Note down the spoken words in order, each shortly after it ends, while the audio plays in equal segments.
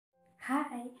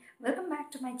Hi, welcome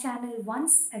back to my channel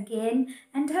once again.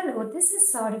 And hello, this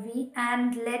is Sauravi,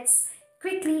 and let's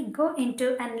quickly go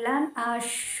into and learn a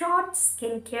short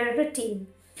skincare routine.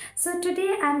 So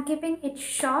today I'm keeping it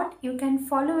short. You can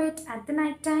follow it at the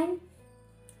night time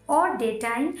or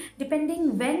daytime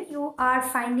depending when you are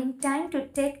finding time to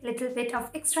take little bit of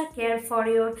extra care for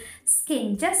your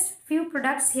skin. Just few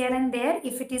products here and there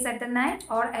if it is at the night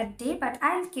or at day, but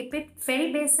I'll keep it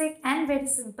very basic and very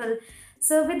simple.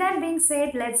 So with that being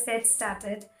said, let's get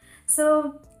started.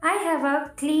 So I have a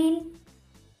clean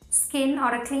skin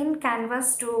or a clean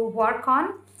canvas to work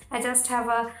on. I just have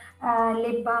a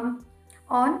lip balm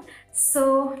on.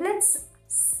 So let's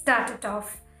start it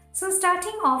off. So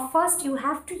starting off, first you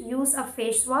have to use a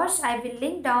face wash. I will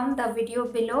link down the video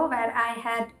below where I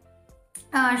had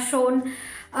shown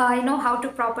how to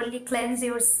properly cleanse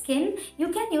your skin. You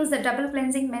can use the double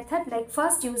cleansing method, like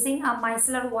first using a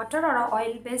micellar water or a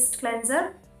oil based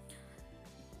cleanser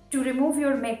to remove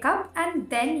your makeup, and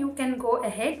then you can go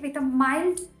ahead with a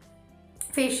mild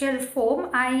facial foam.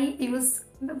 I use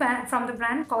from the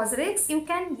brand COSRX. You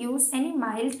can use any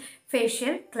mild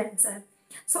facial cleanser.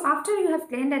 So after you have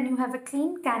cleaned and you have a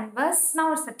clean canvas,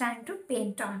 now it's the time to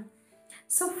paint on.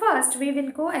 So first we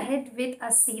will go ahead with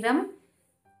a serum.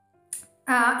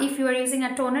 If you are using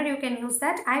a toner, you can use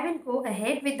that. I will go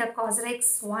ahead with the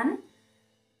COSRX one.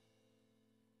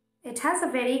 It has a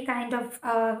very kind of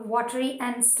watery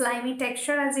and slimy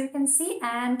texture, as you can see,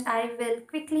 and I will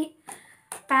quickly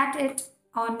pat it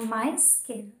on my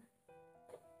skin.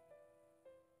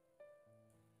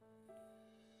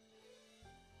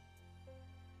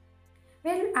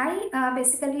 Well, I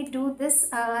basically do this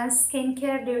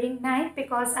skincare during night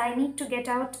because I need to get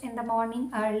out in the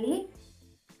morning early,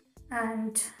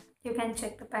 and you can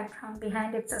check the background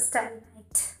behind. It's a starry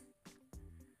night.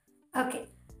 Okay,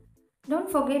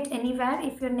 don't forget anywhere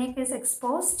if your neck is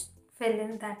exposed, fill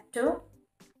in that too.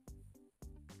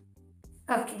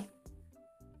 Okay,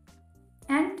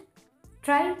 and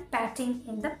try patting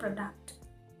in the product.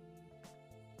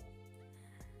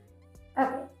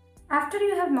 Okay. After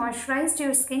you have moisturized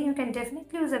your skin, you can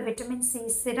definitely use a vitamin C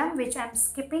serum, which I'm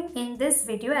skipping in this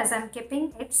video as I'm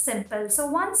keeping it simple. So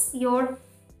once your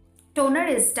toner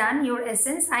is done, your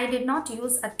essence, I did not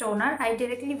use a toner. I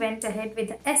directly went ahead with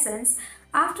the essence.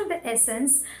 After the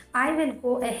essence, I will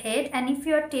go ahead, and if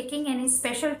you are taking any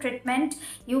special treatment,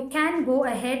 you can go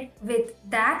ahead with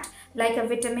that, like a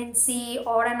vitamin C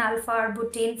or an alpha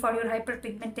arbutin for your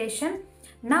hyperpigmentation.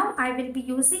 Now I will be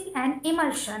using an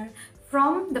emulsion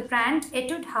from the brand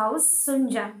ETUDE House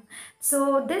Sunjam.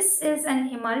 So this is an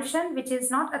emulsion which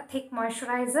is not a thick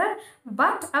moisturizer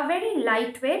but a very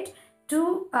lightweight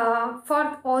to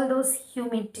for all those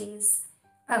humid days.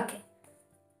 Okay.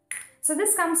 So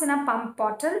this comes in a pump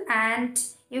bottle and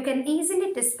you can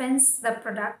easily dispense the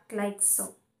product like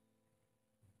so.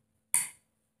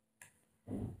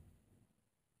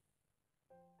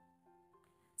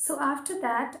 So after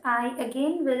that, I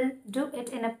again will do it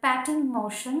in a patting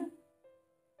motion.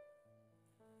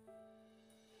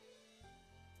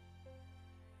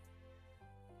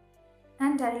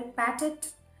 And I'll pat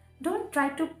it. Don't try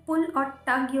to pull or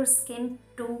tug your skin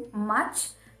too much,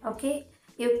 okay?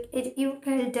 You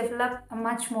can develop a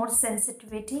much more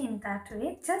sensitivity in that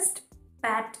way. Just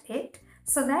pat it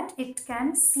so that it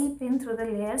can seep in through the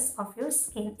layers of your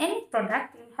skin. Any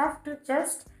product, you have to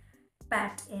just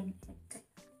pat in it.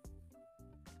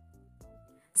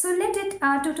 So let it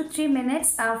 2 to 3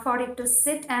 minutes for it to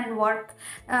sit and work.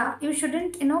 You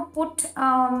shouldn't, put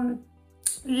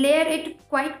layer it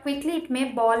quite quickly. It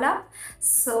may ball up.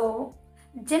 So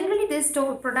generally these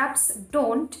products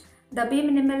don't. The Be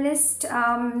Minimalist,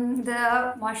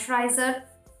 the moisturizer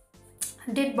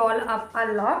did ball up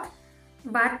a lot,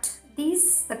 but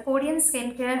the Korean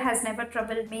skincare has never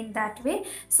troubled me in that way.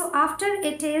 So after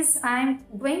it is, I'm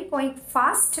going quite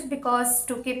fast because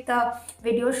to keep the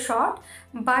video short,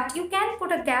 but you can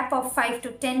put a gap of 5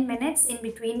 to 10 minutes in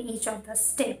between each of the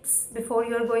steps before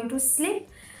you're going to sleep,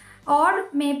 or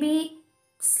maybe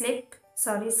sleep,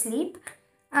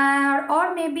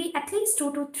 or maybe at least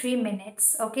 2 to 3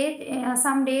 minutes. Okay,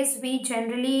 some days we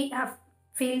generally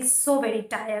feel so very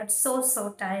tired, so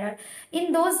tired.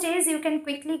 In those days, you can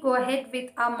quickly go ahead with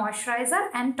a moisturizer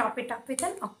and top it up with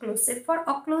an occlusive. For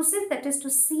occlusive, that is to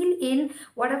seal in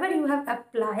whatever you have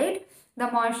applied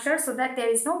the moisture so that there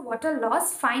is no water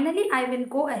loss. Finally, I will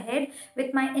go ahead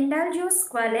with my INDULGEO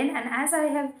Squalane, and as I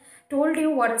have told you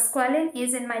what a squalene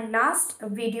is in my last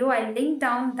video, I link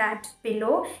down that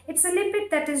below. It's a lipid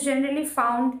that is generally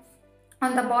found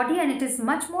on the body and it is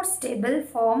much more stable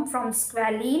form from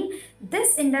squalene.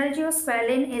 This INDULGEO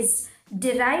Squalane is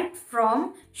derived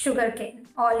from sugarcane,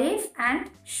 olive and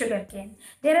sugarcane.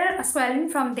 There are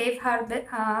squalene from Dev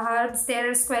Herbs, there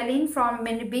are squalene from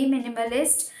Be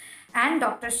Minimalist and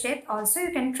Dr. Sheth. Also,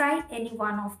 you can try any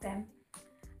one of them.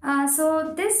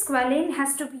 So this squalene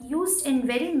has to be used in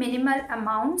very minimal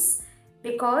amounts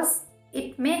because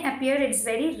it may appear it's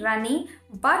very runny,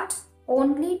 but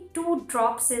only 2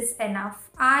 drops is enough.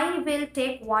 I will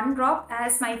take 1 drop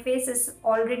as my face is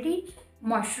already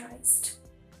moisturized.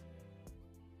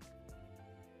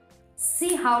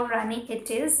 See how runny it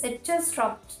is. It just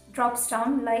drops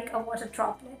down like a water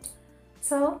droplet.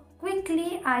 So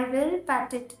quickly I will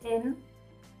pat it in.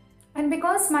 And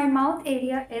because my mouth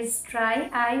area is dry,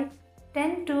 I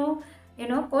tend to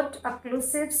put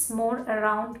occlusives more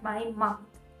around my mouth.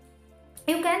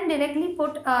 You can directly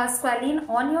put squalene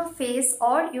on your face,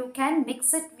 or you can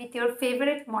mix it with your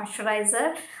favorite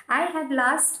moisturizer. I had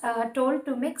last told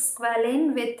to mix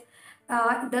squalene with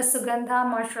the Sugandha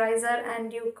moisturizer,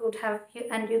 and you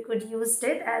could use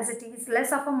it, as it is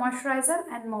less of a moisturizer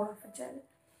and more of a gel.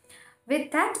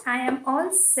 With that, I am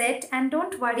all set, and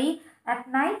don't worry,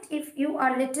 at night if you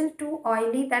are little too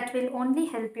oily, that will only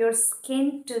help your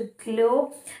skin to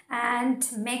glow and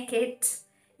make it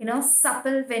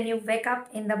supple when you wake up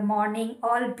in the morning,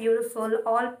 all beautiful,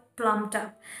 all plumped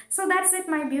up. So that's it,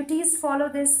 my beauties. Follow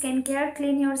this skincare,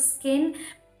 clean your skin,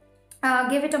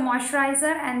 give it a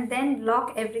moisturizer, and then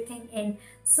lock everything in.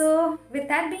 So with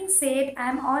that being said,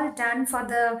 I'm all done for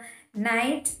the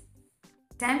night.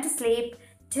 Time to sleep.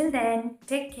 Till then,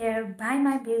 take care. Bye,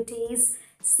 my beauties.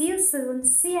 See you soon.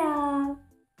 See ya.